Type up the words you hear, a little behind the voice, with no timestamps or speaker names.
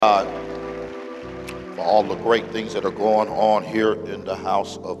all the great things that are going on here in the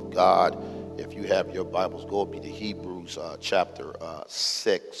house of God. If you have your Bibles, go to Hebrews chapter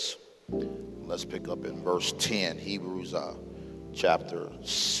 6. Let's pick up in verse 10. Hebrews chapter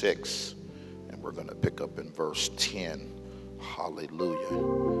 6. And we're going to pick up in verse 10.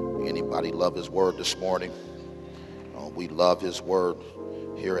 Hallelujah. Anybody love his word this morning? We love his word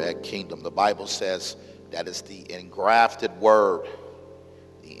here at Kingdom. The Bible says that it's the engrafted word,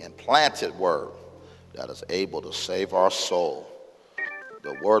 the implanted word that is able to save our soul.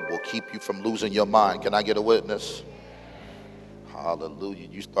 The word will keep you from losing your mind. Can I get a witness? Hallelujah.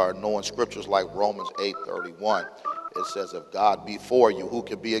 You start knowing scriptures like Romans 8:31. It says, if God be for you, who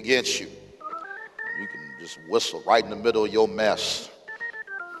can be against you? You can just whistle right in the middle of your mess.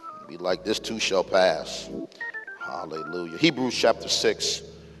 Be like, this too shall pass. Hallelujah. Hebrews chapter 6,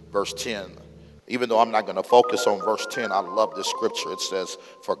 verse 10. Even though I'm not going to focus on verse 10, I love this scripture. It says,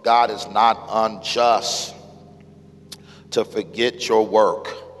 for God is not unjust to forget your work.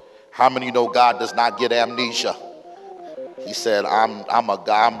 How many know God does not get amnesia? He said,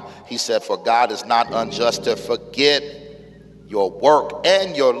 he said, for God is not unjust to forget your work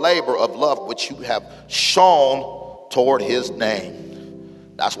and your labor of love, which you have shown toward his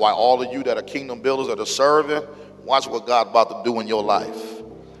name. That's why all of you that are kingdom builders that are serving, watch what God's about to do in your life.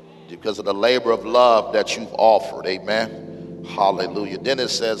 Because of the labor of love that you've offered. Amen. Hallelujah. Then it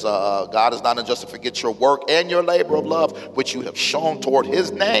says, God is not unjust to forget your work and your labor of love, which you have shown toward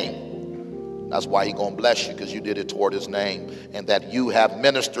his name. That's why he's going to bless you, because you did it toward his name. And that you have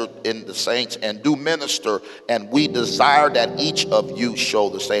ministered in the saints and do minister. And we desire that each of you show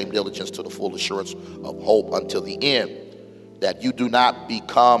the same diligence to the full assurance of hope until the end. That you do not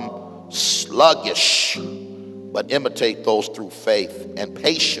become sluggish, but imitate those through faith and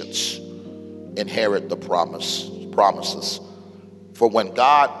patience inherit the promises. For when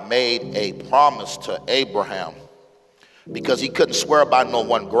God made a promise to Abraham, because he couldn't swear by no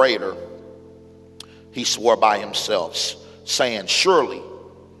one greater, he swore by himself, saying, surely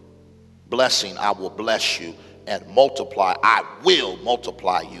blessing I will bless you, and multiply I will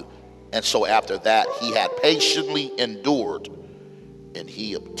multiply you. And so after that he had patiently endured, and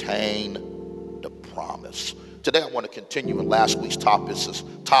he obtained the promise. Today I want to continue in last week's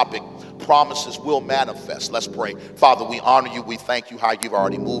topic, promises will manifest. Let's pray. Father, we honor you. We thank you how you've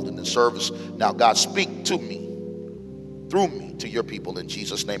already moved in the service. Now, God, speak to me, through me, to your people in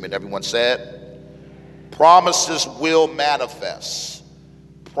Jesus' name. And everyone said, promises will manifest.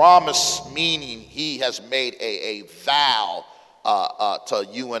 Promise meaning he has made a vow to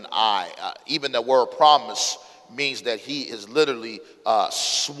you and I. Even the word promise means that he is literally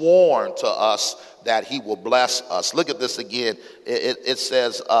sworn to us that he will bless us. Look at this again. It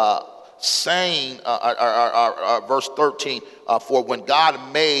says, verse 13, for when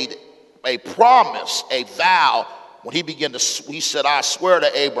God made a promise, a vow, when he said, I swear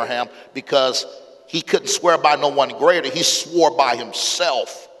to Abraham, because he couldn't swear by no one greater. He swore by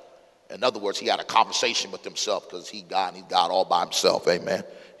himself. In other words, he had a conversation with himself, because he's God all by himself. Amen.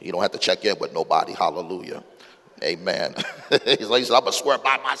 You don't have to check in with nobody. Hallelujah. Amen. He said, I'm going to swear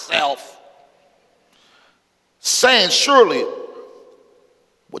by myself. Saying, surely,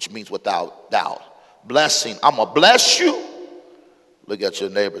 which means without doubt. Blessing, I'm going to bless you. Look at your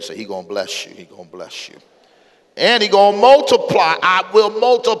neighbor and say, he's going to bless you. He's going to bless you. And he's going to multiply. I will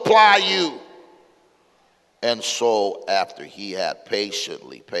multiply you. And so after he had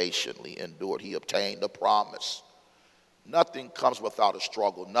patiently endured, he obtained the promise. Nothing comes without a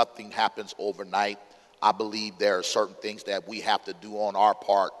struggle. Nothing happens overnight. I believe there are certain things that we have to do on our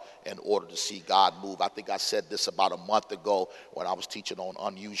part in order to see God move. I think I said this about a month ago when I was teaching on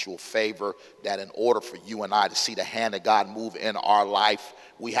unusual favor, that in order for you and I to see the hand of God move in our life,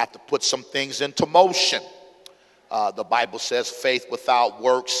 we have to put some things into motion. The Bible says faith without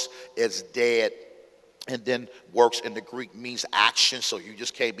works is dead. And then works in the Greek means action. So you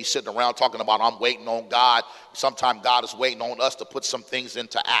just can't be sitting around talking about, I'm waiting on God. Sometimes God is waiting on us to put some things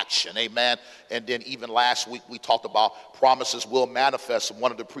into action. Amen. And then even last week we talked about promises will manifest.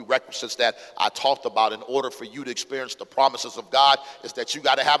 One of the prerequisites that I talked about in order for you to experience the promises of God is that you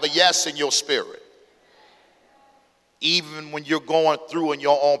got to have a yes in your spirit. Even when you're going through in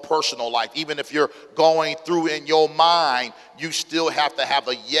your own personal life, even if you're going through in your mind, you still have to have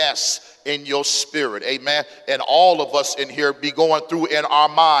a yes in your spirit. Amen. And all of us in here be going through in our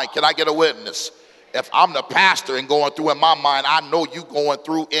mind. Can I get a witness? If I'm the pastor and going through in my mind, I know you going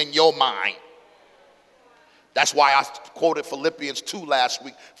through in your mind. That's why I quoted Philippians 2 last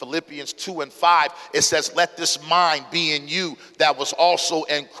week. Philippians 2 and 5, it says, let this mind be in you that was also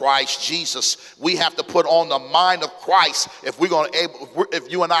in Christ Jesus. We have to put on the mind of Christ if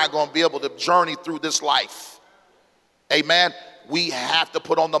you and I are going to be able to journey through this life. Amen. We have to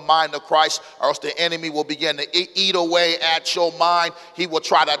put on the mind of Christ, or else the enemy will begin to eat away at your mind. He will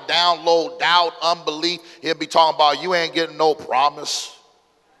try to download doubt, unbelief. He'll be talking about you ain't getting no promise.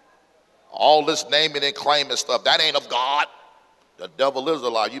 All this naming and claiming stuff, that ain't of God. The devil is a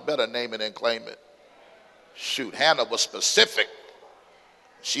lie. You better name it and claim it. Shoot, Hannah was specific.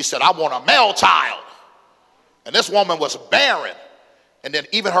 She said, I want a male child. And this woman was barren. And then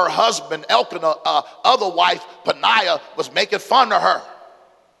even her husband, Elkanah, other wife, Peninnah, was making fun of her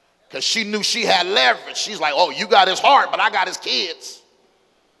because she knew she had leverage. She's like, oh, you got his heart, but I got his kids.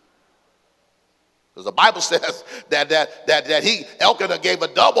 Because the Bible says that Elkanah gave a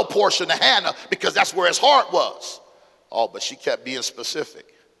double portion to Hannah because that's where his heart was. Oh, but she kept being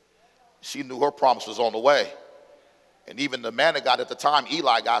specific. She knew her promise was on the way. And even the man of God at the time,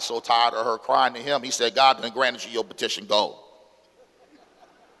 Eli, got so tired of her crying to him, he said, God done granted you your petition, go.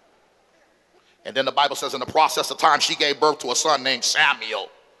 And then the Bible says in the process of time, she gave birth to a son named Samuel.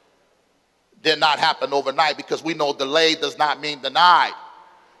 Did not happen overnight because we know delayed does not mean denied.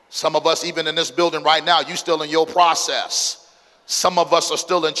 Some of us, even in this building right now, you still in your process. Some of us are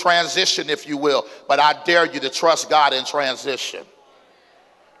still in transition, if you will. But I dare you to trust God in transition.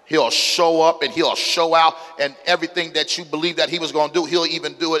 He'll show up and he'll show out, and everything that you believe that he was going to do, he'll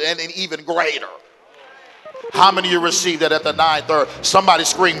even do it and even greater. How many of you received that at the 9:30? Somebody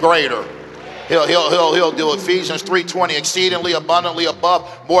scream greater. He'll do Ephesians 3:20, exceedingly abundantly above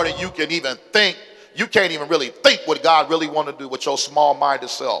more than you can even think. You can't even really think what God really want to do with your small-minded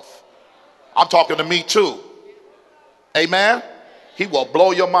self. I'm talking to me too. Amen. He will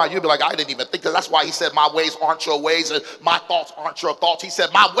blow your mind. You'll be like, I didn't even think. That's why he said, my ways aren't your ways and my thoughts aren't your thoughts. He said,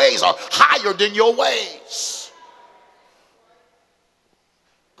 my ways are higher than your ways.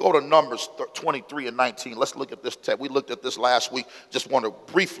 Go to Numbers 23 and 19. Let's look at this text. We looked at this last week. Just want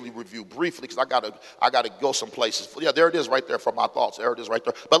to briefly review, because I gotta go some places. Yeah, there it is right there for my thoughts. There it is right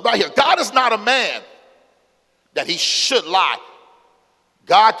there. But right here, God is not a man that he should lie.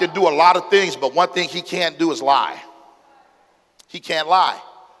 God can do a lot of things, but one thing he can't do is lie. He can't lie.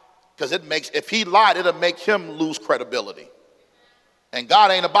 Because if he lied, it'll make him lose credibility. And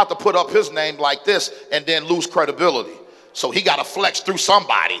God ain't about to put up his name like this and then lose credibility. So he got to flex through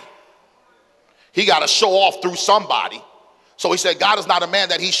somebody. He got to show off through somebody. So he said, God is not a man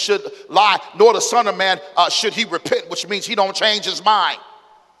that he should lie, nor the son of man should he repent, which means he don't change his mind.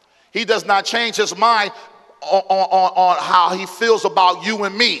 He does not change his mind on how he feels about you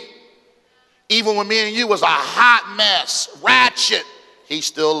and me. Even when me and you was a hot mess, ratchet, he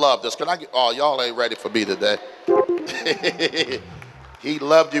still loved us. Can I get, oh, y'all ain't ready for me today. He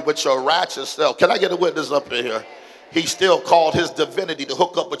loved you with your ratchet self. Can I get a witness up in here? He still called his divinity to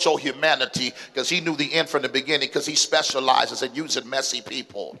hook up with your humanity because he knew the end from the beginning, because he specializes in using messy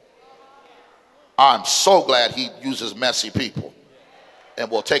people. I'm so glad he uses messy people and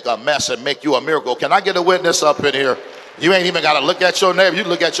will take a mess and make you a miracle. Can I get a witness up in here? You ain't even got to look at your neighbor. You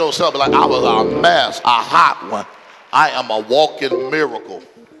look at yourself like, I was a mess, a hot one. I am a walking miracle.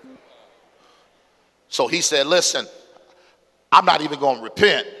 So he said, listen, I'm not even going to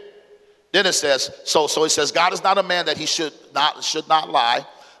repent. Then it says, so it says, God is not a man that he should not lie,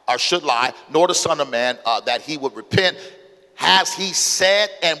 or should lie, nor the son of man that he would repent. Has he said,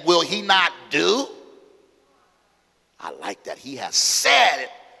 and will he not do? I like that. He has said it,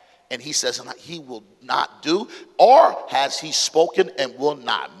 and he says he will not do. Or has he spoken and will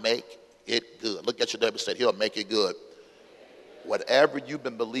not make it good? Look at your neighbor and say, he'll make it good. Whatever you've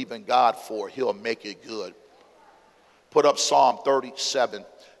been believing God for, he'll make it good. Put up Psalm 37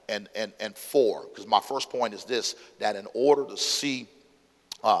 and 4, because my first point is this, that in order to see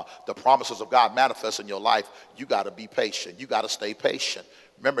the promises of God manifest in your life, you got to be patient. You got to stay patient.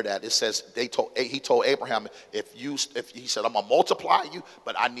 Remember that it says he told Abraham, he said, I'm gonna multiply you,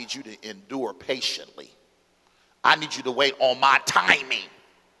 but I need you to endure patiently. I need you to wait on my timing.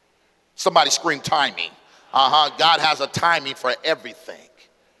 Somebody scream timing. God has a timing for everything.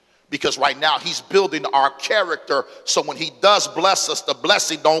 Because right now he's building our character, so when he does bless us, the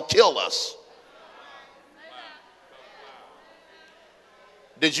blessing don't kill us.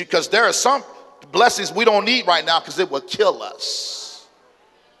 Because there are some blessings we don't need right now because it will kill us.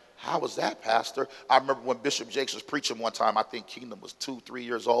 How was that, Pastor? I remember when Bishop Jakes was preaching one time, I think Kingdom was 2-3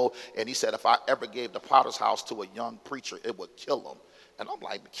 years old, and he said if I ever gave the Potter's house to a young preacher, it would kill him. And I'm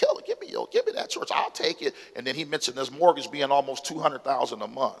like, kill it, give me that church, I'll take it. And then he mentioned this mortgage being almost $200,000 a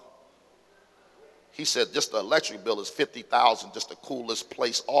month. He said just the electric bill is $50,000, just to cool this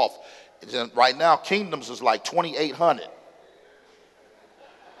place off. And then right now, Kingdoms is like $2,800.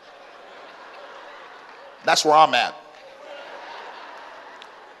 That's where I'm at.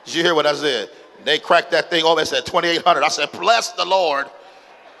 Did you hear what I said? They cracked that thing over. They said $2,800. I said, bless the Lord.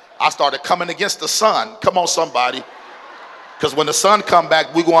 I started coming against the sun. Come on, somebody. Because when the sun come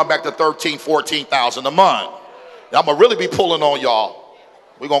back, we going back to $13,000, $14,000 a month. Now, I'm going to really be pulling on y'all.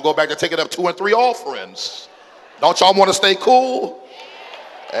 We're going to go back to taking up 2 and 3 offerings. Don't y'all want to stay cool?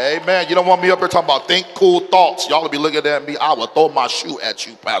 Amen. You don't want me up here talking about think cool thoughts. Y'all will be looking at me. I will throw my shoe at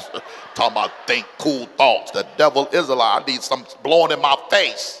you, Pastor. Talking about think cool thoughts. The devil is a lie. I need some blowing in my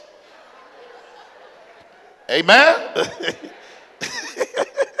face. Amen.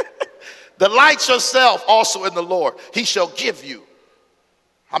 Delight yourself also in the Lord. He shall give you.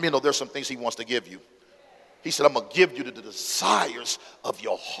 How many know there's some things he wants to give you? He said, I'm going to give you the desires of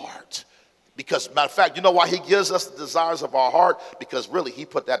your heart. Because, matter of fact, you know why he gives us the desires of our heart? Because really, he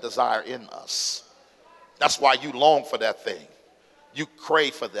put that desire in us. That's why you long for that thing. You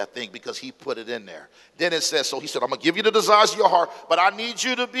crave for that thing because he put it in there. Then it says, so he said, I'm going to give you the desires of your heart, but I need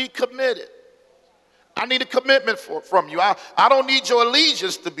you to be committed. I need a commitment from you. I don't need your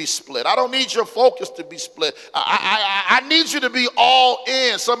allegiance to be split. I don't need your focus to be split. I need you to be all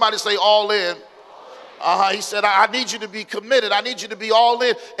in. Somebody say all in. He said, I need you to be committed. I need you to be all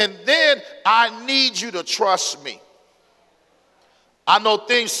in. And then I need you to trust me. I know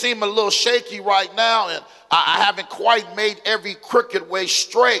things seem a little shaky right now, and I haven't quite made every crooked way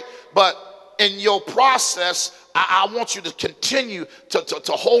straight. But in your process, I want you to continue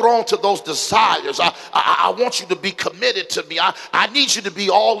to hold on to those desires. I want you to be committed to me. I need you to be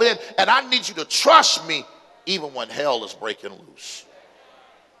all in, and I need you to trust me even when hell is breaking loose.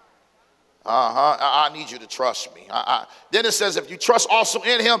 I need you to trust me. Then it says, if you trust also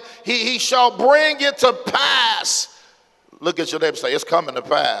in him, he shall bring it to pass. Look at your neighbor and say, it's coming to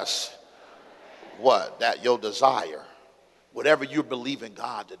pass. What? That your desire. Whatever you're believing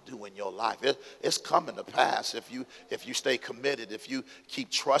God to do in your life, it's coming to pass if you stay committed, if you keep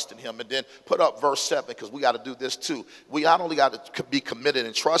trusting him. And then put up verse 7, because we got to do this too. We not only got to be committed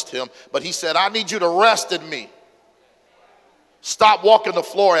and trust him, but he said, I need you to rest in me. Stop walking the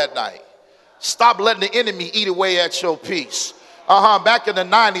floor at night. Stop letting the enemy eat away at your peace. Back in the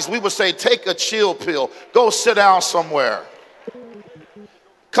 90s, we would say, take a chill pill. Go sit down somewhere.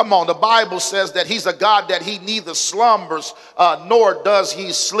 Come on, the Bible says that he's a God that he neither slumbers nor does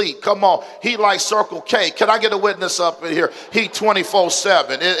he sleep. Come on, he like Circle K. Can I get a witness up in here? He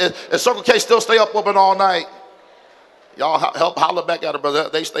 24/7. Is Circle K still stay up open all night? Y'all help holler back at him, brother.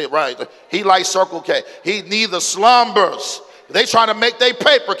 They stay right. He like Circle K. He neither slumbers. They trying to make their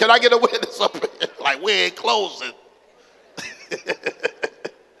paper. Can I get a witness up in here? Like, we ain't closing.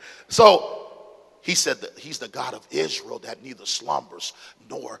 So he said that he's the God of Israel that neither slumbers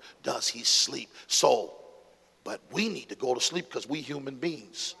nor does he sleep. So, but we need to go to sleep because we human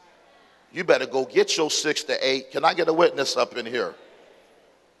beings. You better go get your 6 to 8. Can I get a witness up in here?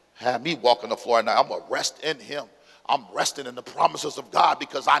 Have me walk on the floor at night. I'm going to rest in him. I'm resting in the promises of God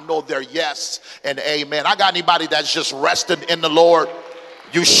because I know they're yes and amen. I got anybody that's just resting in the Lord?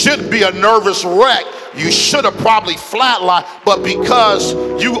 You should be a nervous wreck. You should have probably flatlined, but because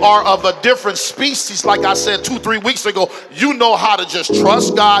you are of a different species, like I said 2-3 weeks ago, you know how to just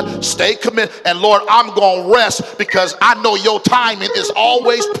trust God, stay committed, and Lord, I'm going to rest because I know your timing is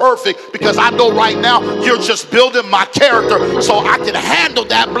always perfect, because I know right now you're just building my character so I can handle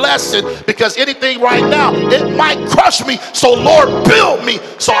that blessing, because anything right now, it might crush me. So Lord, build me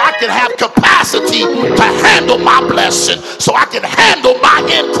so I can have capacity to handle my blessing, so I can handle my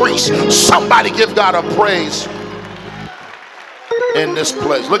increase. Somebody give God a praise in this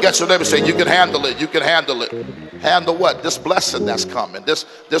place. Look at your neighbor and say, you can handle it. You can handle it. Handle what? This blessing that's coming. This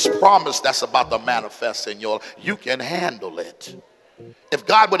promise that's about to manifest in your life. You can handle it. If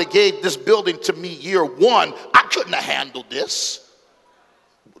God would have gave this building to me year 1, I couldn't have handled this.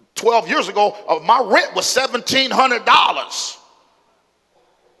 12 years ago, my rent was $1,700.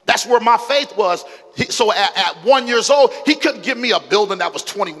 That's where my faith was. So at 1 year old, he couldn't give me a building that was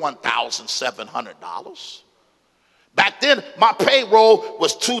 $21,700. Back then, my payroll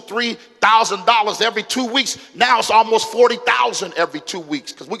was $2,000-$3,000 every 2 weeks. Now it's almost $40,000 every 2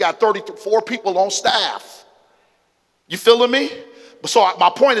 weeks because we got 34 people on staff. You feeling me? So my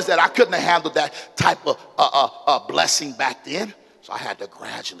point is that I couldn't have handled that type of blessing back then. So I had to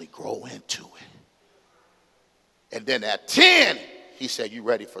gradually grow into it. And then at 10, he said, you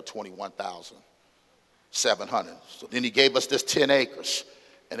ready for 21,700. So then he gave us this 10 acres.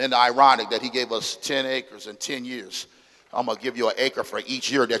 And then the ironic that he gave us 10 acres in 10 years. I'm going to give you an acre for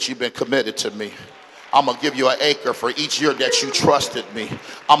each year that you've been committed to me. I'm going to give you an acre for each year that you trusted me.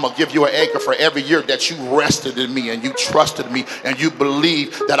 I'm going to give you an acre for every year that you rested in me and you trusted me and you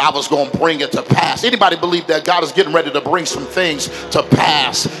believed that I was going to bring it to pass. Anybody believe that God is getting ready to bring some things to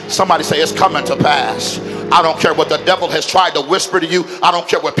pass? Somebody say it's coming to pass. I don't care what the devil has tried to whisper to you. I don't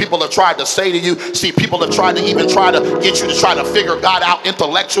care what people have tried to say to you. See, people have tried to even try to get you to try to figure God out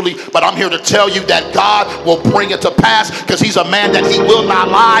intellectually. But I'm here to tell you that God will bring it to pass, because he's a man that he will not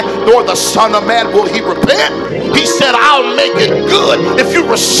lie, nor the son of man will he repent. He said, I'll make it good. If you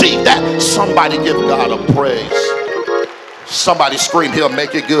receive that, somebody give God a praise. Somebody scream, he'll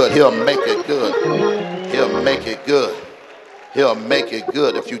make it good. He'll make it good. He'll make it good. He'll make it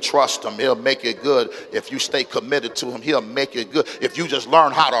good if you trust him. He'll make it good if you stay committed to him. He'll make it good if you just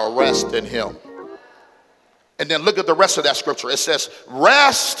learn how to rest in him. And then look at the rest of that scripture. It says,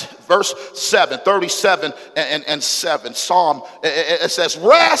 rest, verse 7, 37 and 7. Psalm, it says,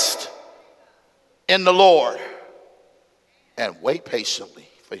 rest in the Lord and wait patiently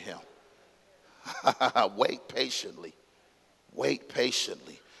for him. Wait patiently. Wait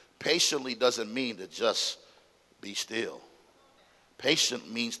patiently. Patiently doesn't mean to just be still.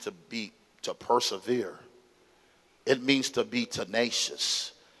 Patient means to persevere. It means to be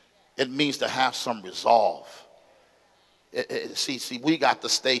tenacious. It means to have some resolve. See, we got to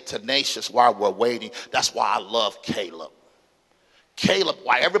stay tenacious while we're waiting. That's why I love Caleb. Caleb,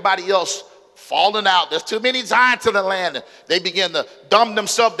 why everybody else falling out. There's too many giants in the land. And they begin to dumb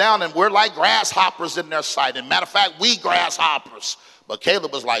themselves down, and we're like grasshoppers in their sight. And matter of fact, we grasshoppers. But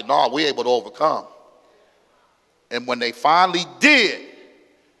Caleb was like, no, we're able to overcome. And when they finally did,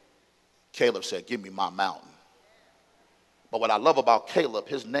 Caleb said, give me my mountain. But what I love about Caleb,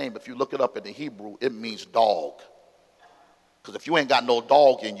 his name, if you look it up in the Hebrew, it means dog. Because if you ain't got no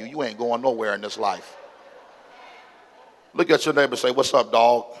dog in you, you ain't going nowhere in this life. Look at your neighbor and say, what's up,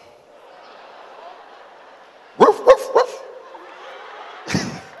 dog? Roof, roof, roof.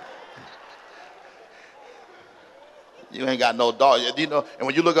 You ain't got no dog. You know, and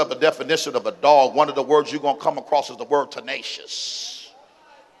when you look up a definition of a dog, one of the words you're going to come across is the word tenacious.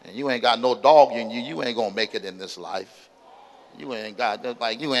 And you ain't got no dog in you, you ain't going to make it in this life. You ain't got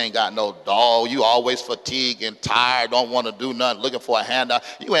no dog. You always fatigued and tired, don't want to do nothing, looking for a handout.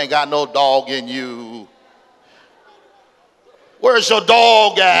 You ain't got no dog in you. Where's your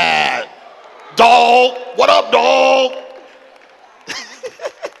dog at? Dog, what up, dog?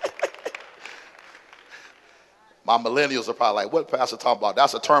 My millennials are probably like, what Pastor talking about?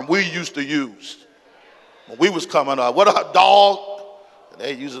 That's a term we used to use when we was coming up. What up, dog? And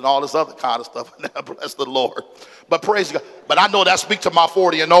they using all this other kind of stuff. Bless the Lord. But praise God. But I know that speaks to my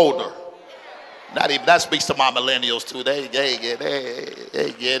 40 and older. That speaks to my millennials too. They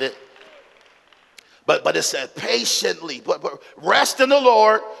get it. But it said patiently. But rest in the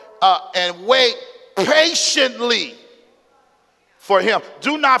Lord and wait patiently for him.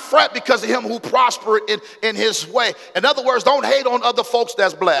 Do not fret because of him who prospered in his way. In other words, don't hate on other folks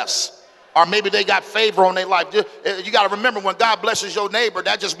that's blessed. Or maybe they got favor on their life. You got to remember, when God blesses your neighbor,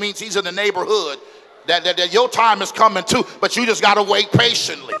 that just means he's in the neighborhood. That your time is coming too, but you just got to wait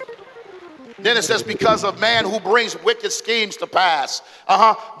patiently. Then it says, because of man who brings wicked schemes to pass.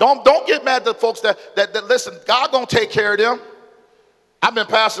 Don't get mad at folks that listen, God gonna take care of them. I've been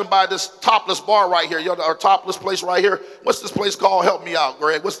passing by this topless bar right here, or topless place right here. What's this place called? Help me out,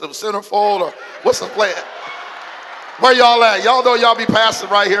 Greg. What's the Centerfold, or what's the place? Where y'all at? Y'all know y'all be passing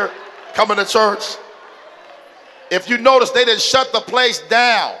right here, coming to church. If you notice, they didn't shut the place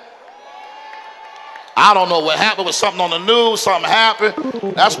down. I don't know what happened with something on the news. Something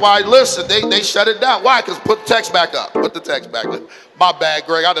happened. That's why, listen, they shut it down. Why? Because put the text back up. Put the text back up. My bad,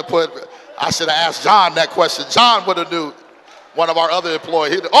 Greg. I should have asked John that question. John would have knew. One of our other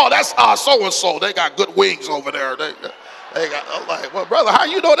employees. That's so-and-so. They got good wings over there. They got. I'm like, well, brother, how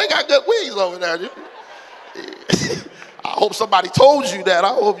you know they got good wings over there? I hope somebody told you that.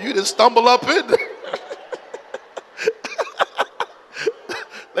 I hope you didn't stumble up in there.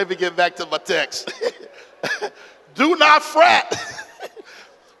 Let me get back to my text. Do not fret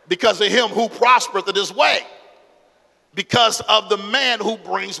because of him who prospereth in his way, because of the man who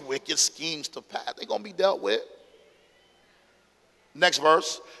brings wicked schemes to pass. They're going to be dealt with. Next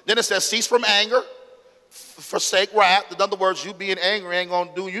verse. Then it says, cease from anger, forsake wrath. In other words, you being angry ain't going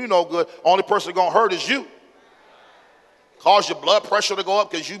to do you no good. Only person going to hurt is you. Cause your blood pressure to go up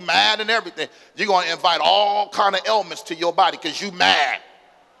because you mad and everything. You're going to invite all kind of ailments to your body because you mad.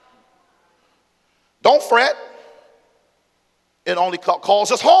 Don't fret. It only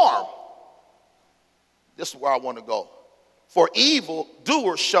causes harm. This is where I want to go. For evil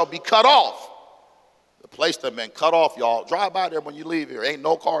doers shall be cut off. The place that been cut off, y'all. Drive by there when you leave here. Ain't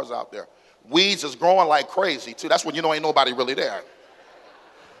no cars out there. Weeds is growing like crazy too. That's when you know ain't nobody really there.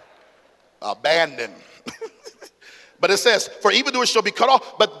 Abandoned. But it says, for evildoers shall be cut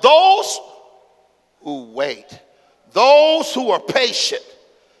off, but those who wait, those who are patient,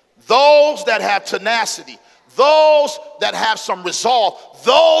 those that have tenacity, those that have some resolve,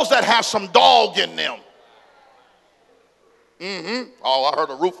 those that have some dog in them. Oh, I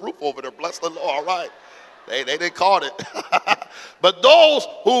heard a roof over there. Bless the Lord. All right. They didn't call it. But those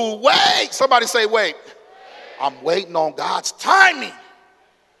who wait, somebody say wait. I'm waiting on God's timing.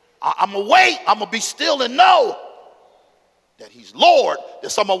 I'm going to wait. I'm going to be still and know that he's Lord.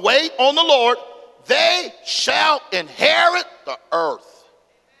 That I'm going to wait on the Lord. They shall inherit the earth.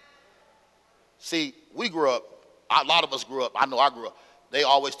 See, we grew up, a lot of us grew up, I know I grew up, they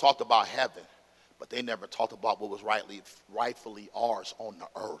always talked about heaven, but they never talked about what was rightfully ours on the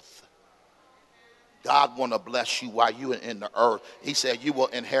earth. God want to bless you while you're in the earth. He said you will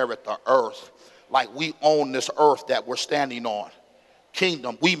inherit the earth. Like we own this earth that we're standing on.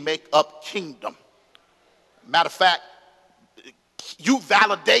 Kingdom, we make up kingdom. Matter of fact, you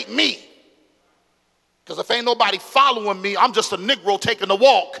validate me. Because if ain't nobody following me, I'm just a Negro taking a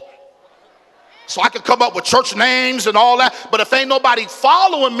walk. So I can come up with church names and all that. But if ain't nobody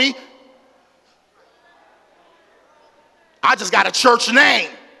following me, I just got a church name.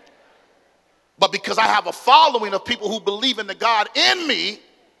 But because I have a following of people who believe in the God in me,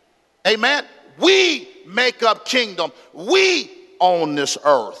 amen, we make up kingdom. We own this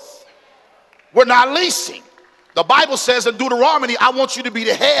earth. We're not leasing. The Bible says in Deuteronomy, I want you to be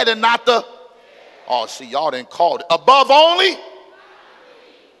the head and not the... Oh, see, y'all didn't call it. Above only.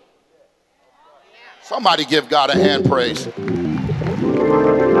 Somebody give God a hand praise.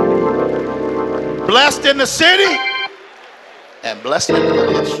 Blessed in the city and blessed in the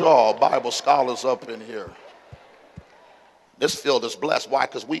field. It's all Bible scholars up in here. This field is blessed. Why?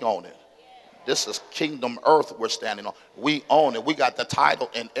 Because we own it. This is kingdom earth we're standing on. We own it. We got the title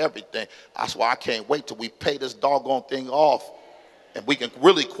and everything. That's why I can't wait till we pay this doggone thing off. And we can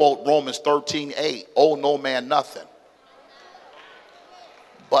really quote Romans 13:8. Owe no man nothing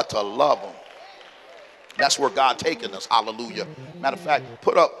but to love him. That's where God taking us. Hallelujah. Matter of fact,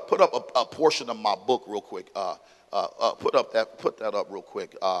 put up a portion of my book real quick. Put that up real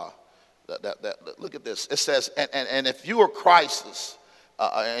quick. Look at this. It says, and if you are Christ's,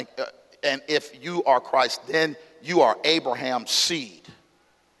 and if you are Christ, then you are Abraham's seed.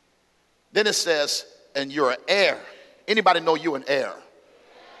 Then it says, and you're an heir. Anybody know you're an heir?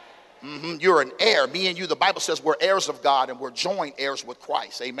 You're an heir. Me and you, the Bible says we're heirs of God and we're joint heirs with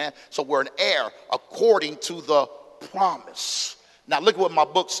Christ. Amen. So we're an heir according to the promise. Now look at what my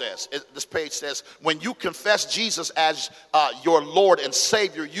book says. This page says, when you confess Jesus as your Lord and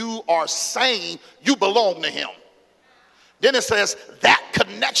Savior, you are saying you belong to him. Then it says that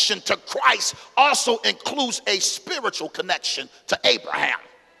connection to Christ also includes a spiritual connection to Abraham.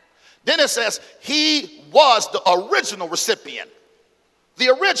 Then it says he was the original recipient. The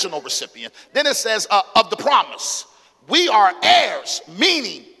original recipient. Then it says of the promise. We are heirs,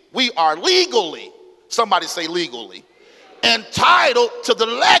 meaning we are legally, somebody say legally, entitled to the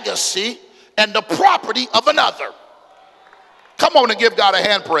legacy and the property of another. Come on and give God a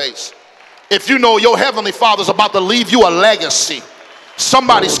hand praise. If you know your heavenly Father's about to leave you a legacy,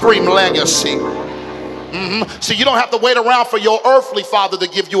 somebody scream legacy. So you don't have to wait around for your earthly father to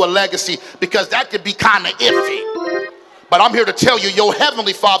give you a legacy, because that could be kind of iffy. But I'm here to tell you, your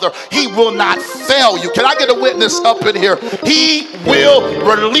heavenly Father, he will not fail you. Can I get a witness up in here? He will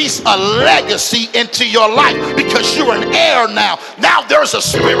release a legacy into your life because you're an heir now. Now there's a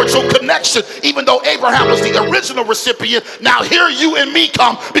spiritual connection. Even though Abraham was the original recipient, now here you and me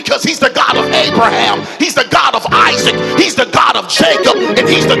come, because he's the God of Abraham. He's the God of Isaac. He's the God of Jacob. And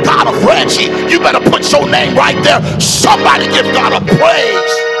he's the God of Reggie. You better put your name right there. Somebody give God a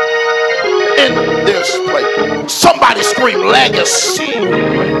praise in this place. Somebody scream legacy.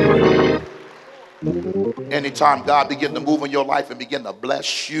 Anytime God begin to move in your life and begin to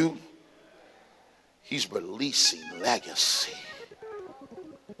bless you, he's releasing legacy.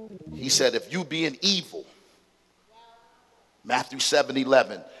 He said, if you being evil, Matthew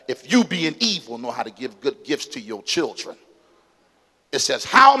 7:11, if you being evil know how to give good gifts to your children, it says,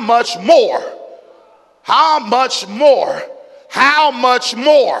 how much more, how much more, how much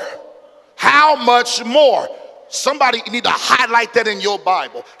more, how much more. Somebody need to highlight that in your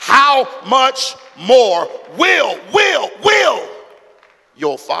Bible. How much more will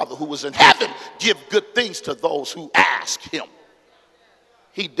your Father who is in heaven give good things to those who ask him?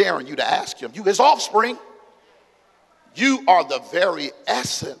 He daring you to ask him. You his offspring. You are the very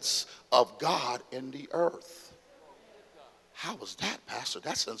essence of God in the earth. How was that, Pastor?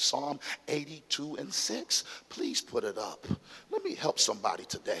 That's in Psalm 82 and 6. Please put it up. Let me help somebody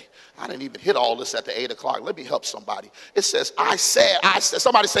today. I didn't even hit all this at the 8 o'clock. Let me help somebody. It says, I said.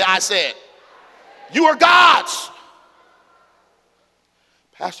 Somebody say, I said. You are God's.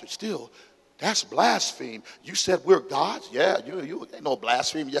 Pastor Steele, that's blaspheme. You said we're God's? Yeah, you ain't no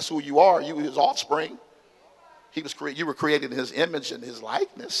blasphemy. That's who you are. You his offspring. You were created in his image and his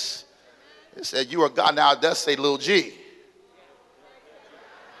likeness. It said you are God. Now it does say little g.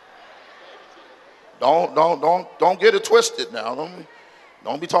 Don't get it twisted now.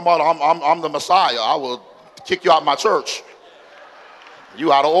 Don't be talking about I'm the Messiah. I will kick you out of my church.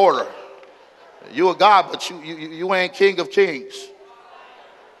 You out of order. You a God, but you ain't King of Kings.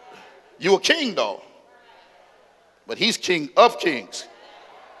 You a king though, but he's King of Kings.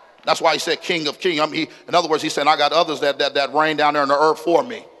 That's why he said King of Kings. In other words, he said I got others that reign down there on the earth for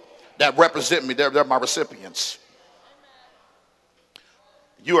me, that represent me. They're my recipients.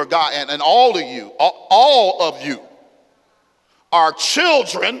 You are God, and all of you are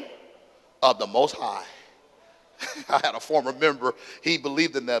children of the Most High. I had a former member, he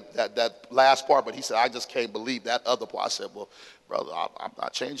believed in that last part, but he said, I just can't believe that other part. I said, well, brother, I'm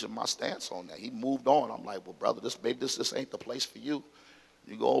not changing my stance on that. He moved on. I'm like, well, brother, maybe this ain't the place for you.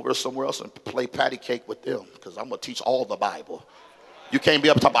 You go over somewhere else and play patty cake with them, because I'm going to teach all the Bible. You can't be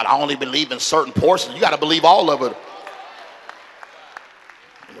up talking about, I only believe in certain portions. You got to believe all of it.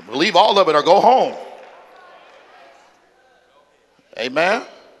 Believe all of it or go home. Amen.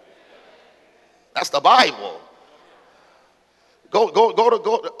 That's the Bible. Go.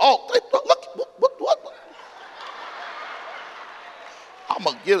 Oh, look, what? I'm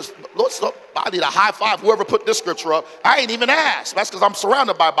going to give I need a high five, whoever put this scripture up. I ain't even asked. That's because I'm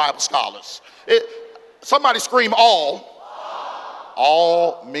surrounded by Bible scholars. Somebody scream all.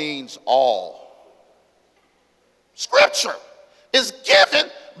 All means all. Scripture is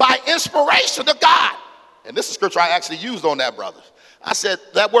given by inspiration of God. And this is scripture I actually used on that, brother. I said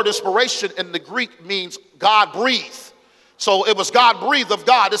that word inspiration in the Greek means God breathed. So it was God breathed of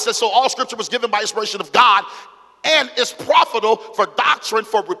God. It says, so all scripture was given by inspiration of God and is profitable for doctrine,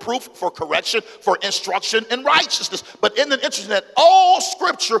 for reproof, for correction, for instruction in righteousness. But in the interesting that all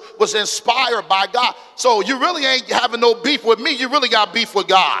scripture was inspired by God. So you really ain't having no beef with me. You really got beef with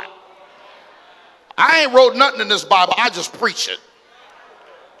God. I ain't wrote nothing in this Bible. I just preach it.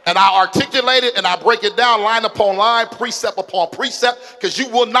 And I articulate it and I break it down line upon line, precept upon precept, because you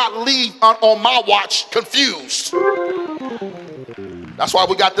will not leave on my watch confused. That's why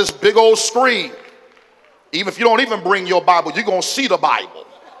we got this big old screen. Even if you don't even bring your Bible, you're going to see the Bible.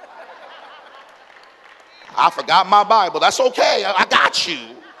 I forgot my Bible. That's okay. I got you.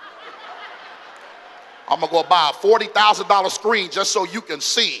 I'm going to go buy a $40,000 screen just so you can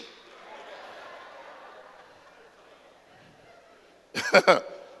see.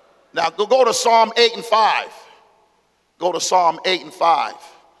 Now, go to Psalm 8 and 5. Go to Psalm 8 and 5.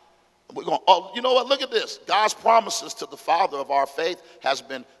 We're going, oh, you know what? Look at this. God's promises to the father of our faith has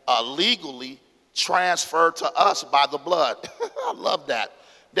been legally transferred to us by the blood. I love that.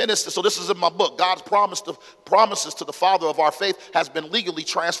 So this is in my book. God's promises to the father of our faith has been legally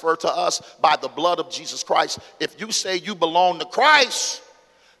transferred to us by the blood of Jesus Christ. If you say you belong to Christ,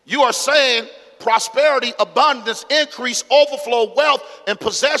 you are saying prosperity, abundance, increase, overflow, wealth, and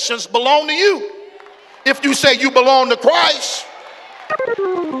possessions belong to you. If you say you belong to Christ,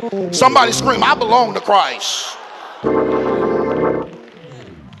 somebody scream, I belong to Christ.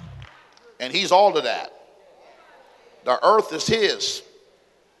 And he's all of that. The earth is his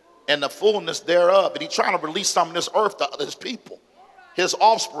and the fullness thereof. And he's trying to release some of this earth to his people, his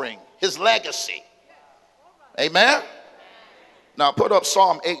offspring, his legacy. Amen. Now put up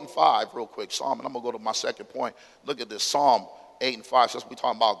Psalm 8 and 5 real quick. And I'm going to go to my second point. Look at this, Psalm 8 and 5. Since we're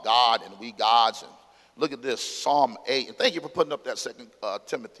talking about God and we gods. And look at this, Psalm 8. And thank you for putting up that 2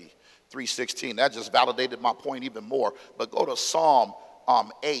 Timothy 3:16. That just validated my point even more. But go to Psalm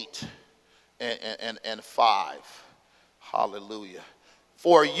 8 and 5. Hallelujah.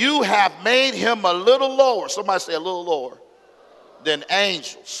 For you have made him a little lower. Somebody say a little lower than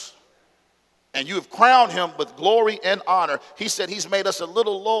angels. And you have crowned him with glory and honor. He said he's made us a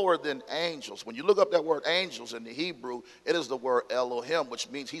little lower than angels. When you look up that word angels in the Hebrew, it is the word Elohim, which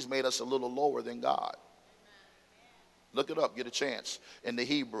means he's made us a little lower than God. Look it up, get a chance. In the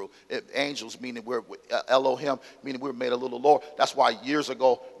Hebrew, angels meaning we're Elohim, meaning we're made a little lower. That's why years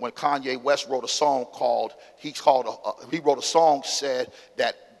ago when Kanye West wrote a song he wrote a song said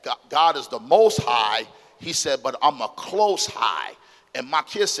that God is the most high. He said, but I'm a close high. And my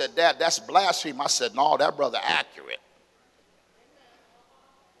kid said, Dad, that's blasphemy. I said, no, that brother accurate.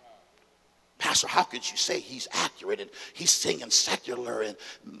 Pastor, how could you say he's accurate and he's singing secular? And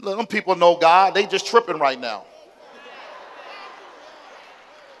them people know God. They just tripping right now.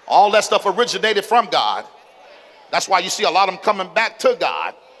 All that stuff originated from God. That's why you see a lot of them coming back to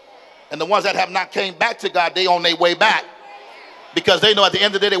God. And the ones that have not came back to God, they on their way back. Because they know at the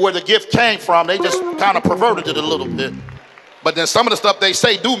end of the day where the gift came from, they just kind of perverted it a little bit. But then some of the stuff they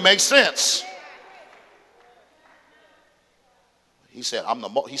say do make sense. He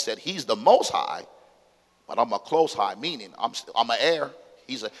said, he's the most high, but I'm a close high, meaning I'm an heir.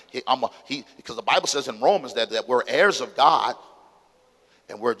 Because the Bible says in Romans that we're heirs of God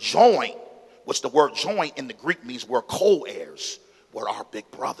and we're joined, which the word joint in the Greek means we're co-heirs. We're our big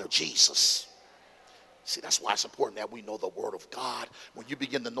brother, Jesus. See, that's why it's important that we know the word of God. When you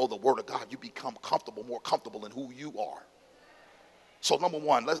begin to know the word of God, you become more comfortable in who you are. So number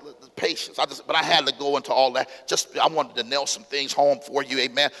one, patience. But I had to go into all that. I wanted to nail some things home for you,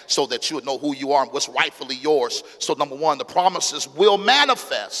 amen, so that you would know who you are and what's rightfully yours. So number one, the promises will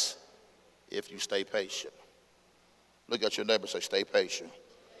manifest if you stay patient. Look at your neighbor and say, stay patient.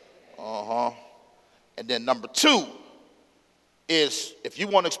 And then number two is if you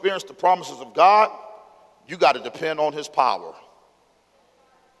want to experience the promises of God, you got to depend on his power.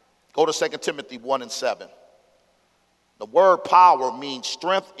 Go to 2 Timothy 1:7. The word power means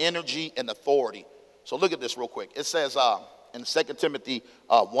strength, energy, and authority. So look at this real quick. It says in 2 Timothy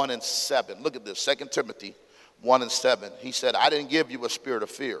 1:7. Look at this, 2 Timothy 1:7. He said, I didn't give you a spirit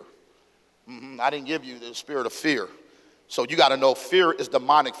of fear. I didn't give you the spirit of fear. So you got to know fear is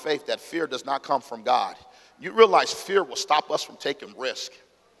demonic faith. That fear does not come from God. You realize fear will stop us from taking risk.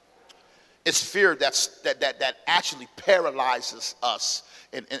 It's fear that actually paralyzes us.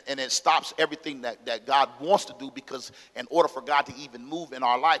 And it stops everything that God wants to do, because in order for God to even move in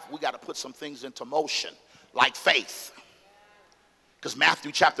our life, we got to put some things into motion, like faith. Because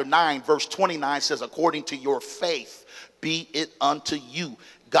Matthew chapter 9, verse 29 says, according to your faith, be it unto you.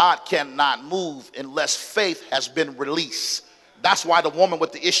 God cannot move unless faith has been released. That's why the woman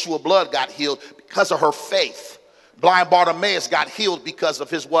with the issue of blood got healed, because of her faith. Blind Bartimaeus got healed because of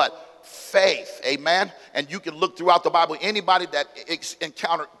his what? Faith. Amen. And you can look throughout the Bible. Anybody that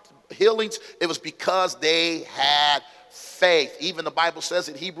encountered healings, it was because they had faith. Even the Bible says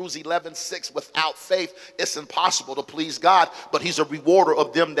in Hebrews 11:6, without faith it's impossible to please God, but he's a rewarder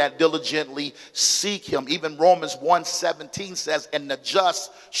of them that diligently seek him. Even Romans 1:17 says, and the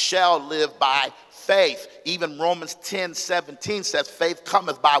just shall live by faith. Even Romans 10:17 says, faith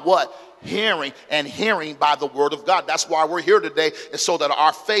cometh by what? Hearing, and hearing by the word of God. That's why we're here today, is so that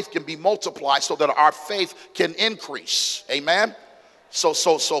our faith can be multiplied, so that our faith can increase. Amen. So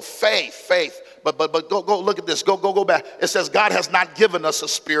faith. But go look at this. Go back. It says God has not given us a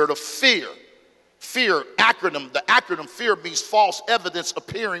spirit of fear. Fear, the acronym fear means false evidence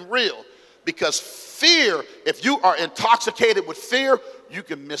appearing real. Because fear, if you are intoxicated with fear, you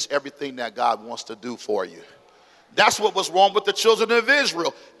can miss everything that God wants to do for you. That's what was wrong with the children of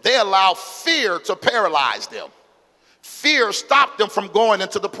Israel. They allowed fear to paralyze them. Fear stopped them from going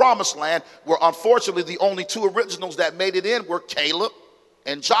into the promised land, where unfortunately the only two originals that made it in were Caleb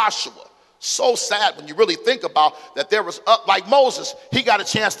and Joshua. So sad when you really think about that. There was like Moses, he got a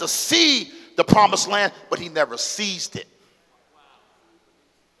chance to see the promised land, but he never seized it.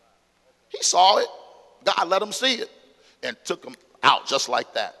 He saw it. God let him see it and took him out just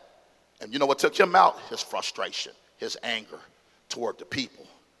like that. And you know what took him out? His frustration, his anger toward the people.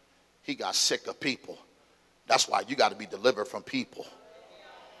 He got sick of people. That's why you got to be delivered from people.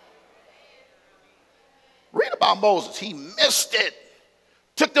 Read about Moses. He missed it.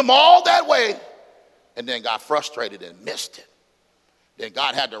 Took them all that way and then got frustrated and missed it. Then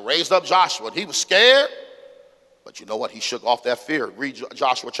God had to raise up Joshua, and he was scared. But you know what? He shook off that fear. Read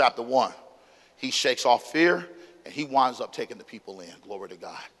Joshua chapter 1. He shakes off fear, and he winds up taking the people in. Glory to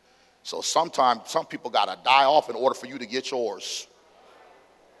God. So sometimes some people got to die off in order for you to get yours.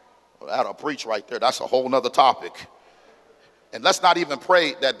 Well, that'll preach right there. That's a whole nother topic. And let's not even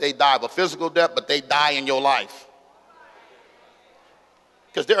pray that they die of a physical death, but they die in your life.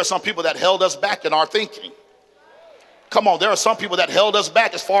 Because there are some people that held us back in our thinking. Come on, there are some people that held us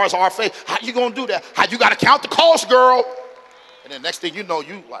back as far as our faith. How you going to do that? How you got to count the cost, girl? And then next thing you know,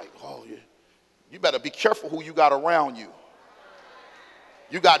 you like, oh, yeah. You better be careful who you got around you.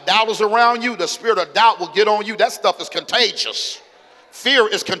 You got doubters around you, the spirit of doubt will get on you. That stuff is contagious. Fear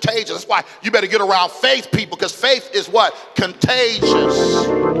is contagious. That's why you better get around faith people, because faith is what? Contagious.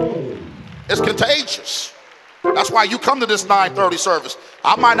 It's contagious. That's why you come to this 9:30 service.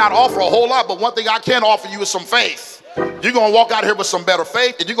 I might not offer a whole lot, but one thing I can offer you is some faith. You're going to walk out here with some better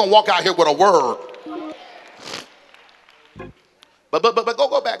faith, and you're going to walk out here with a word. But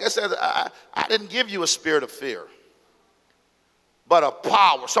go back. It says, I didn't give you a spirit of fear, but of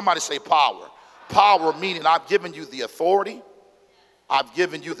power. Somebody say power. Power meaning I've given you the authority, I've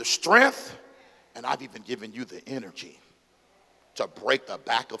given you the strength, and I've even given you the energy to break the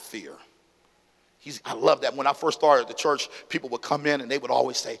back of fear. I love that. When I first started the church, people would come in and they would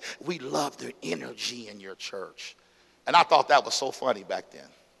always say, we love the energy in your church. And I thought that was so funny back then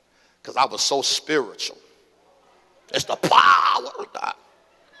because I was so spiritual. It's the power of God.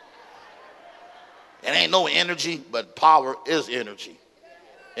 It ain't no energy, but power is energy.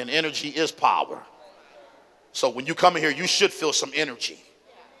 And energy is power. So when you come in here, you should feel some energy.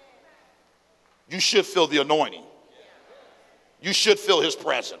 You should feel the anointing. You should feel his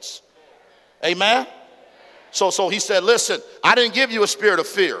presence. Amen? So he said, listen, I didn't give you a spirit of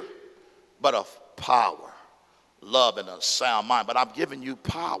fear, but of power, love, and a sound mind. But I've given you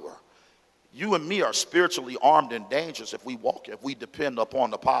power. You and me are spiritually armed and dangerous if we depend upon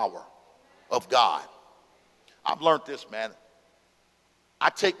the power of God. I've learned this, man. I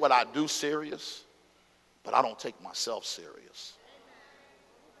take what I do serious, but I don't take myself serious.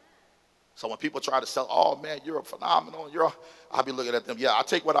 So when people try to say, oh man, you're a phenomenal, I'll be looking at them, yeah, I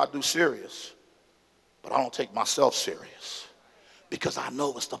take what I do serious, but I don't take myself serious because I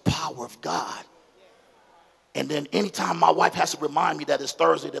know it's the power of God. And then anytime my wife has to remind me that it's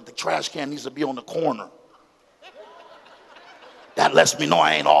Thursday, that the trash can needs to be on the corner, that lets me know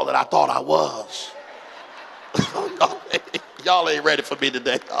I ain't all that I thought I was. Y'all ain't ready for me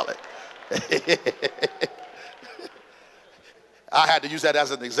today. I had to use that as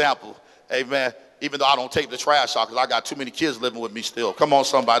an example. Amen. Even though I don't take the trash out because I got too many kids living with me still. Come on,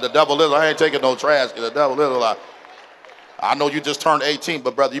 somebody. The devil is, I ain't taking no trash. The devil is, I know you just turned 18,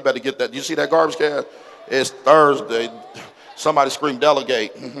 but brother, you better get that. You see that garbage can? It's Thursday. Somebody scream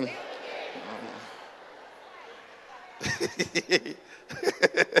delegate.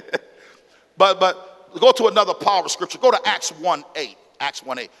 But go to another power scripture. Go to Acts 1:8. Acts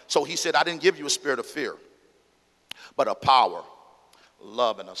 1:8. So he said, I didn't give you a spirit of fear, but a power,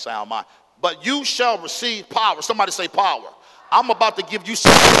 love, and a sound mind. But you shall receive power. Somebody say power. I'm about to give you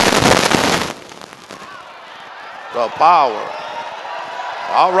some. The power.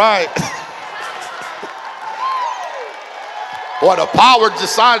 All right. Boy, the power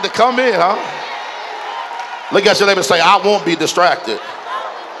decided to come in, huh? Look at your neighbor and say, I won't be distracted.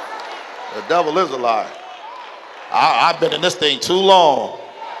 The devil is a lie. I've been in this thing too long.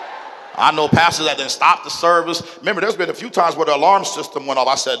 I know pastors that didn't stop the service. Remember, there's been a few times where the alarm system went off.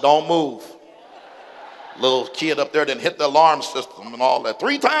 I said, don't move. Little kid up there didn't hit the alarm system and all that.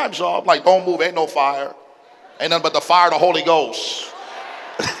 3 times, y'all. I'm like, don't move. Ain't no fire. Ain't nothing but the fire of the Holy Ghost.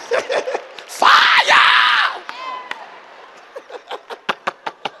 Fire!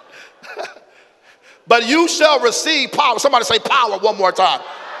 But you shall receive power. Somebody say power one more time.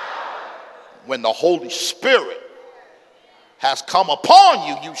 When the Holy Spirit has come upon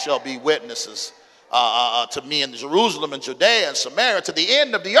you, you shall be witnesses to me in Jerusalem and Judea and Samaria to the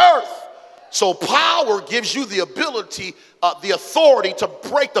end of the earth. So power gives you the ability, the authority to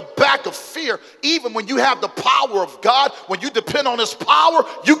break the back of fear. Even when you have the power of God, when you depend on his power,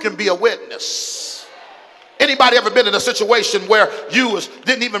 you can be a witness. Anybody ever been in a situation where you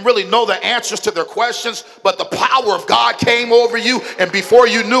didn't even really know the answers to their questions, but the power of God came over you, and before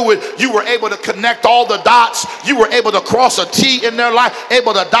you knew it, you were able to connect all the dots. You were able to cross a T in their life,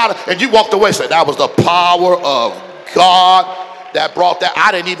 able to dot it, and you walked away and said, that was the power of God that brought that.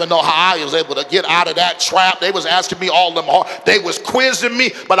 I didn't even know how I was able to get out of that trap. They was asking me all them hard. They was quizzing me,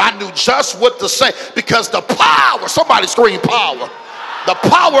 but I knew just what to say because the power, somebody scream power. The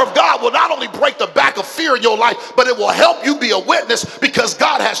power of God will not only break the back of fear in your life, but it will help you be a witness because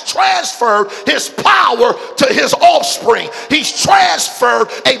God has transferred his power to his offspring. He's transferred,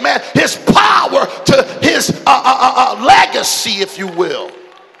 amen, his power to his legacy, if you will.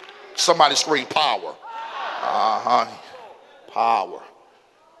 Somebody scream power. Power.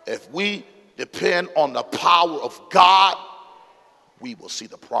 If we depend on the power of God, we will see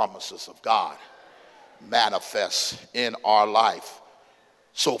the promises of God manifest in our life.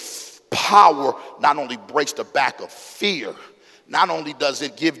 So power not only breaks the back of fear, not only does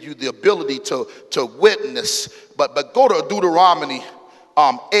it give you the ability to witness, but go to Deuteronomy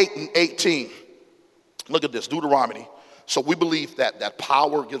 8:18. Look at this, Deuteronomy. So we believe that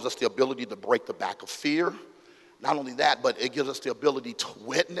power gives us the ability to break the back of fear. Not only that, but it gives us the ability to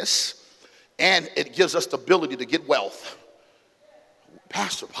witness, and it gives us the ability to get wealth.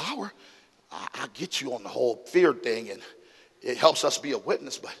 Pastor, power, I get you on the whole fear thing, and it helps us be a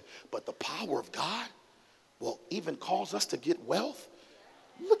witness, but the power of God will even cause us to get wealth.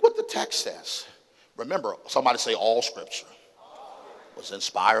 Look what the text says. Remember, somebody say all scripture was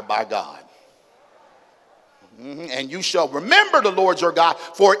inspired by God. And you shall remember the Lord your God,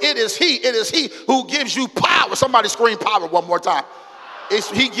 for it is he who gives you power. Somebody scream power one more time.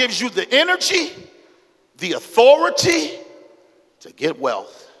 He gives you the energy, the authority to get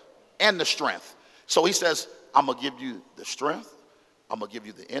wealth and the strength. So he says, I'm going to give you the strength. I'm going to give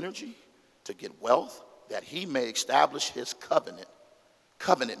you the energy to get wealth, that he may establish his covenant.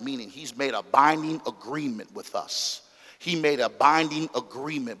 Covenant meaning he's made a binding agreement with us. He made a binding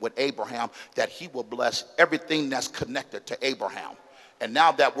agreement with Abraham that he will bless everything that's connected to Abraham. And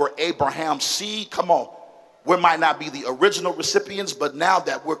now that we're Abraham's seed, come on, we might not be the original recipients, but now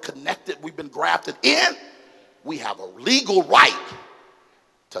that we're connected, we've been grafted in, we have a legal right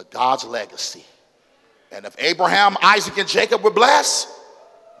to God's legacy. And if Abraham, Isaac, and Jacob were blessed,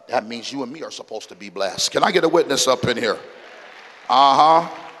 that means you and me are supposed to be blessed. Can I get a witness up in here?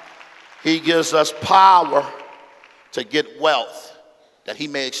 He gives us power to get wealth, that he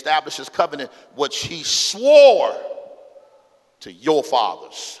may establish his covenant, which he swore to your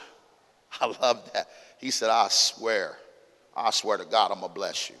fathers. I love that. He said, I swear to God, I'm going to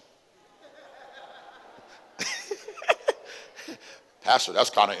bless you. Pastor, that's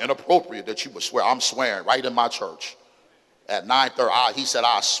kind of inappropriate that you would swear. I'm swearing right in my church. At 9:30, he said,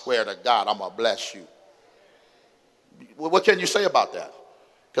 I swear to God, I'm going to bless you. What can you say about that?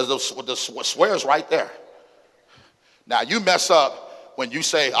 Because the swear's right there. Now, you mess up when you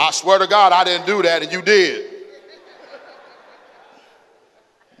say, I swear to God, I didn't do that, and you did.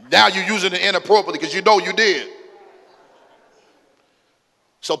 Now you're using it inappropriately because you know you did.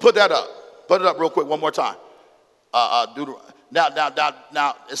 So put that up. Put it up real quick one more time. Now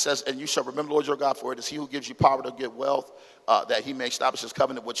it says, and you shall remember the Lord your God, for it is he who gives you power to get wealth, that he may establish his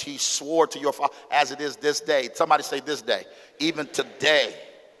covenant, which he swore to your father, as it is this day. Somebody say this day. Even today.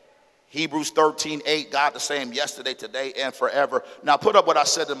 Hebrews 13:8, God the same yesterday, today, and forever. Now put up what I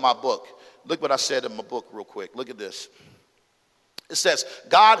said in my book. Look what I said in my book real quick. Look at this. It says,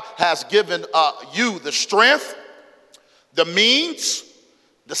 God has given you the strength, the means,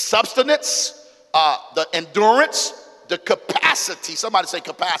 the substance, the endurance, the capacity. Somebody say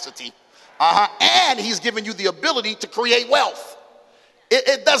capacity. And he's given you the ability to create wealth.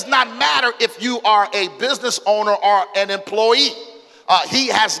 It does not matter if you are a business owner or an employee. He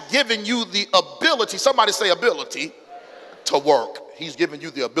has given you the ability, somebody say ability, to work. He's given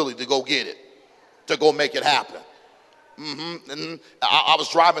you the ability to go get it, to go make it happen. And I was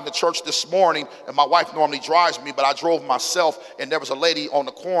driving to church this morning, and my wife normally drives me, but I drove myself, and there was a lady on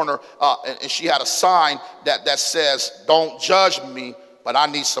the corner, and she had a sign that says, don't judge me, but I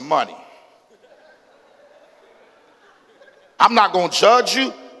need some money. I'm not going to judge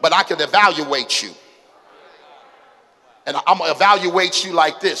you, but I can evaluate you. And I'm going to evaluate you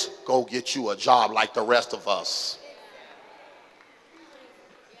like this. Go get you a job like the rest of us.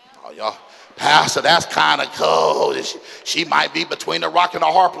 Oh, y'all. Pastor, that's kind of cold. She might be between a rock and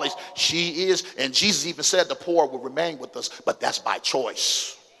a hard place. She is. And Jesus even said the poor will remain with us, but that's by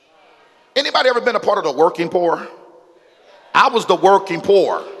choice. Anybody ever been a part of the working poor? I was the working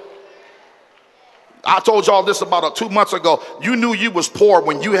poor. I told y'all this about 2 months ago. You knew you was poor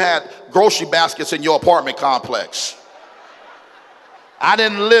when you had grocery baskets in your apartment complex. I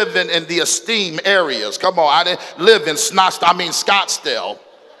didn't live in the esteem areas. Come on, I didn't live in Scottsdale.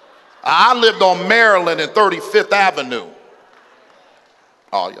 I lived on Maryland and 35th Avenue.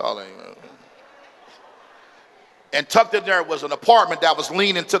 Oh, y'all ain't. And tucked in there was an apartment that was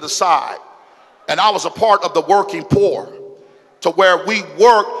leaning to the side. And I was a part of the working poor, to where we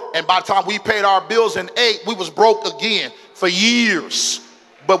worked, and by the time we paid our bills and ate, we was broke again for years.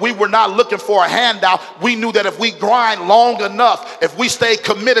 But we were not looking for a handout. We knew that if we grind long enough, if we stayed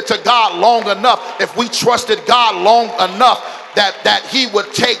committed to God long enough, if we trusted God long enough, that he would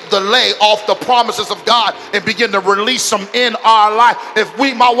take the lay off the promises of God and begin to release them in our life.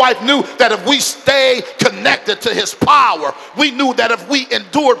 My wife knew that if we stay connected to his power, we knew that if we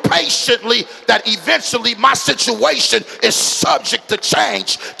endured patiently, that eventually my situation is subject to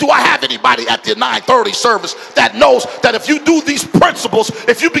change. Do I have anybody at the 9:30 service that knows that if you do these principles,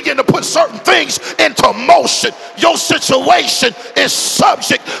 if you begin to put certain things into motion, your situation is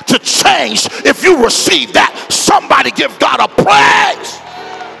subject to change? If you receive that, somebody give God a praise.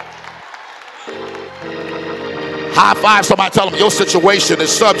 High five somebody, tell them your situation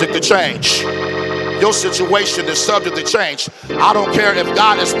is subject to change. your situation is subject to change. I don't care if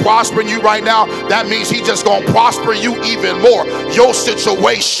God is prospering you right now. That means He's just going to prosper you even more. Your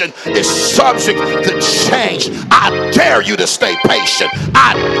situation is subject to change. I dare you to stay patient.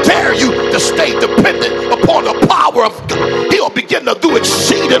 I dare you to stay dependent upon the power of God. He'll begin to do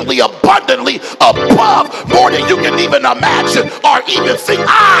exceedingly abundantly above more than you can even imagine or even think.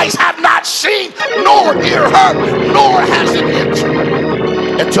 Eyes have not seen, nor ear heard, nor has it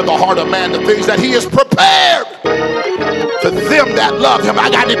entered into the heart of man the things that He has prepared for them that love Him. I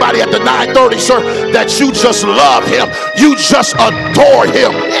got anybody at the 9:30, sir, that you just love Him, you just adore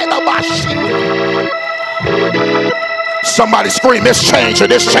Him? Somebody scream, it's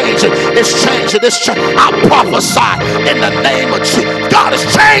changing, it's changing, it's changing, it's changing. I prophesy in the name of Jesus. God is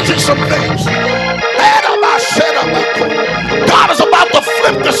changing some things. God is about to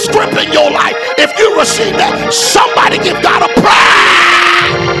flip the script in your life. If you receive that, somebody give God a praise.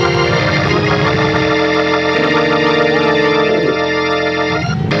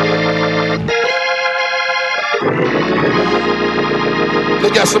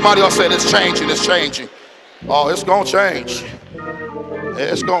 Look at somebody else saying, it's changing, it's changing. Oh, it's going to change.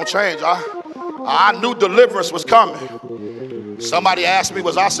 It's going to change. I knew deliverance was coming. Somebody asked me,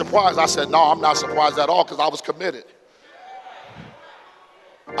 was I surprised? I said, no, I'm not surprised at all because I was committed.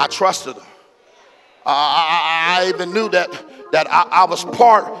 I trusted Him. I even knew that I was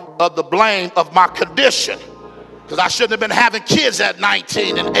part of the blame of my condition because I shouldn't have been having kids at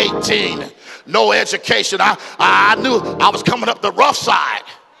 19 and 18. No education. I knew I was coming up the rough side.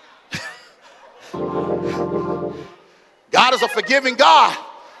 God is a forgiving God,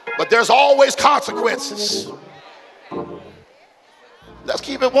 but there's always consequences. Let's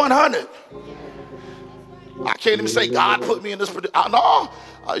keep it 100. I can't even say God put me in this predicament. No,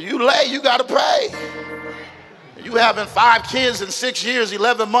 you lay, you got to pray. You having 5 kids in 6 years,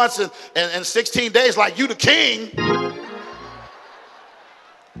 11 months, and 16 days like you the king,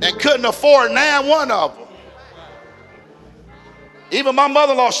 and couldn't afford one of them. Even my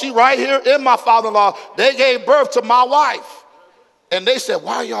mother-in-law, she right here, and my father-in-law, they gave birth to my wife. And they said,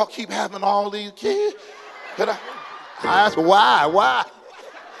 why y'all keep having all these kids? I asked, why?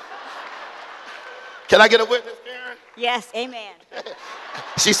 Can I get a witness, Karen? Yes, amen.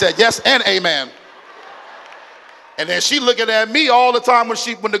 She said yes and amen. And then she looking at me all the time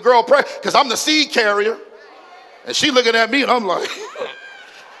when the girl prayed, because I'm the seed carrier. And she looking at me and I'm like,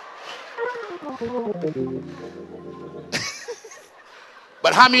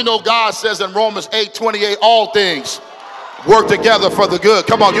 but how many know God says in Romans 8:28, all things work together for the good?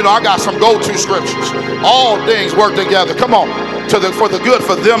 Come on, I got some go-to scriptures. All things work together. Come on, for the good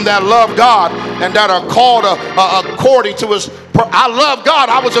for them that love God and that are called according to His. I love God.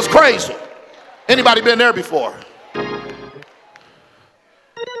 I was just crazy. Anybody been there before?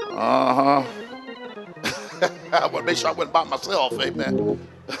 I want to make sure I went by myself. Amen.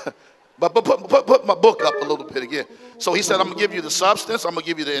 But put my book up a little bit again. So He said, I'm going to give you the substance. I'm going to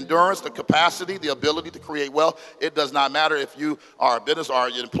give you the endurance, the capacity, the ability to create wealth. It does not matter if you are a business or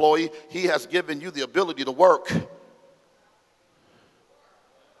an employee. He has given you the ability to work.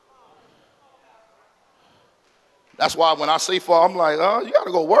 That's why when I see fall, I'm like, oh, you got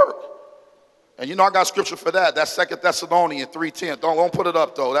to go work. And I got scripture for that. That's 2 Thessalonians 3:10. Don't put it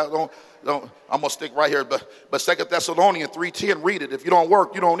up, though. I'm going to stick right here. But 2 Thessalonians 3:10, read it. If you don't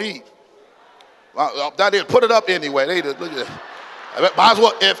work, you don't eat. That is, put it up anyway. Look at that. Might as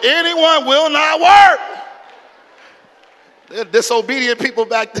well. If anyone will not work, they're disobedient people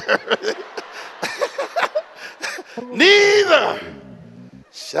back there. Neither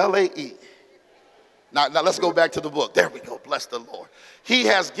shall they eat. Now let's go back to the book. There we go. Bless the Lord. He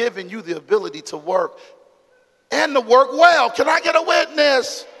has given you the ability to work and to work well. Can I get a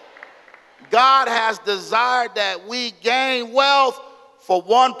witness? God has desired that we gain wealth for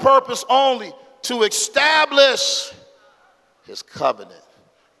one purpose only, to establish His covenant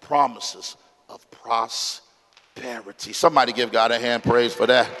promises of prosperity. Somebody give God a hand praise for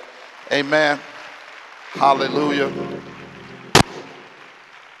that. Amen. Hallelujah.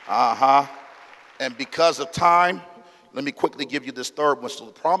 And because of time, let me quickly give you this third one. So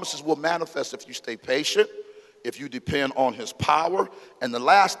the promises will manifest if you stay patient, if you depend on His power. And the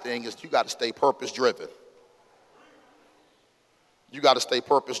last thing is you got to stay purpose-driven. You got to stay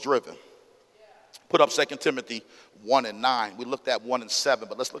purpose-driven. Put up 2 Timothy 1:9. We looked at 1:7,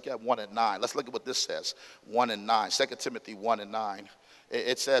 but let's look at 1:9. Let's look at what this says. 1:9. 2 Timothy 1:9.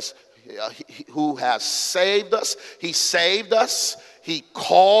 It says, who has saved us. He saved us. He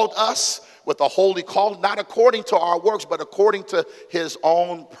called us with a holy call, not according to our works, but according to His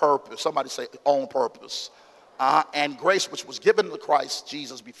own purpose. Somebody say own purpose. And grace, which was given to Christ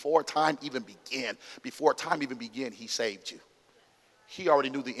Jesus before time even began. Before time even began, he saved you. He already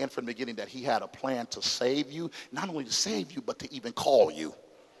knew the end from the beginning that he had a plan to save you. Not only to save you, but to even call you.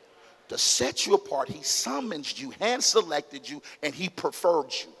 To set you apart. He summoned you, hand-selected you, and he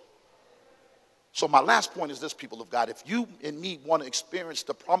preferred you. So my last point is this, people of God. If you and me want to experience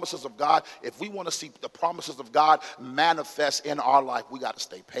the promises of God, if we want to see the promises of God manifest in our life, we got to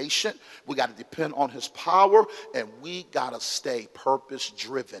stay patient. We got to depend on his power, and we got to stay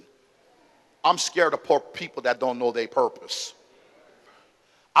purpose-driven. I'm scared of people that don't know their purpose.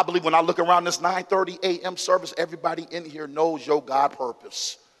 I believe when I look around this 9:30 a.m. service, everybody in here knows your God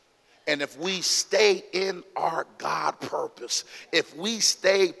purpose. And if we stay in our God purpose, if we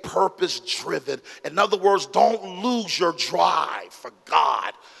stay purpose driven, in other words, don't lose your drive for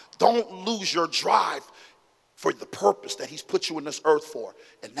God. Don't lose your drive for the purpose that he's put you in this earth for.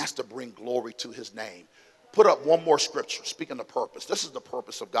 And that's to bring glory to his name. Put up one more scripture. Speaking of purpose, this is the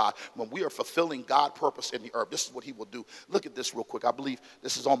purpose of God. When we are fulfilling God's purpose in the earth, this is what he will do. Look at this real quick. I believe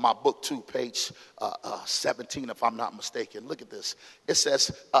this is on my book too, page 17, if I'm not mistaken. Look at this. It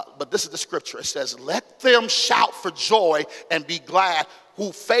says, but this is the scripture. It says, let them shout for joy and be glad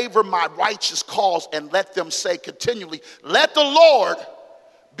who favor my righteous cause, and let them say continually, let the Lord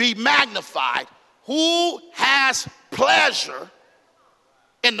be magnified, who has pleasure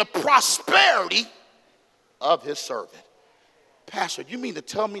in the prosperity of his servant. Pastor, you mean to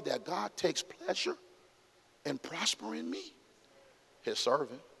tell me that God takes pleasure in prospering me? His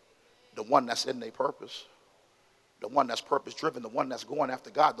servant, the one that's in their purpose, the one that's purpose driven, the one that's going after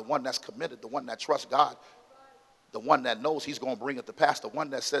God, the one that's committed, the one that trusts God, the one that knows he's going to bring it to pass, the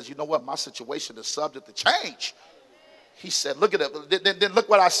one that says, you know what, my situation is subject to change. He said, look at it. Then look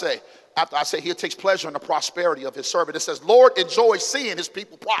what I say. After I say he takes pleasure in the prosperity of his servant, it says, Lord enjoys seeing his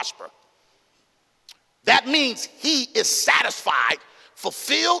people prosper. That means he is satisfied,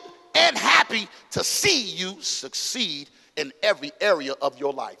 fulfilled, and happy to see you succeed in every area of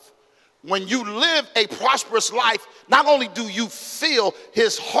your life. When you live a prosperous life, not only do you fill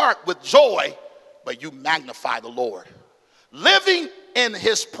his heart with joy, but you magnify the Lord. Living in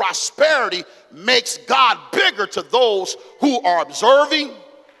his prosperity makes God bigger to those who are observing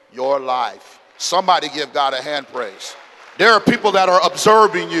your life. Somebody give God a hand praise. There are people that are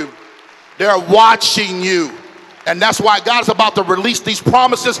observing you. They're watching you. And that's why God's about to release these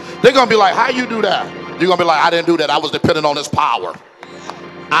promises. They're going to be like, how you do that? You're going to be like, I didn't do that. I was dependent on his power.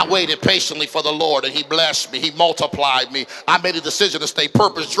 I waited patiently for the Lord, and he blessed me. He multiplied me. I made a decision to stay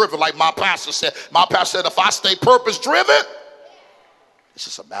purpose-driven, like my pastor said. My pastor said, if I stay purpose-driven, it's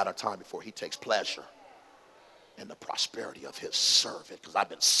just a matter of time before he takes pleasure in the prosperity of his servant. Because I've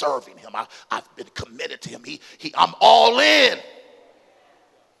been serving him. I've been committed to him. I'm all in.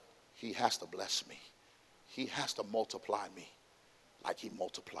 He has to bless me. He has to multiply me like he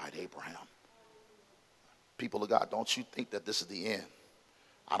multiplied Abraham. People of God, don't you think that this is the end?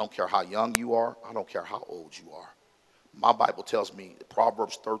 I don't care how young you are. I don't care how old you are. My Bible tells me,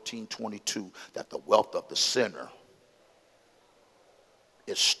 Proverbs 13:22, that the wealth of the sinner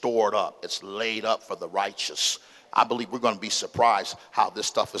is stored up. It's laid up for the righteous. I believe we're going to be surprised how this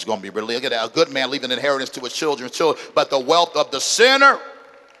stuff is going to be released. Look at that. A good man leaving an inheritance to his children. But the wealth of the sinner,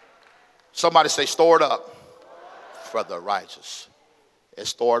 somebody say, stored up for the righteous. It's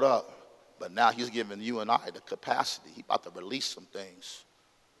stored up. But now he's giving you and I the capacity. He's about to release some things.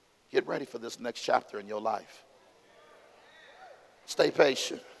 Get ready for this next chapter in your life. Stay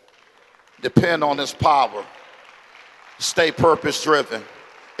patient. Depend on his power. Stay purpose driven.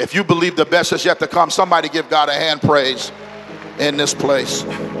 If you believe the best is yet to come, somebody give God a hand praise in this place.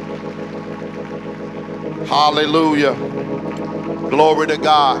 Hallelujah. Glory to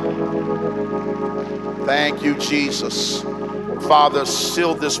God. Thank you, Jesus. Father,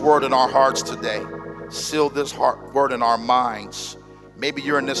 seal this word in our hearts today. Seal this word in our minds. Maybe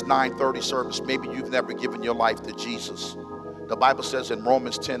you're in this 9:30 service. Maybe you've never given your life to Jesus. The Bible says in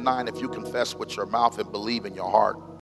Romans 10:9, if you confess with your mouth and believe in your heart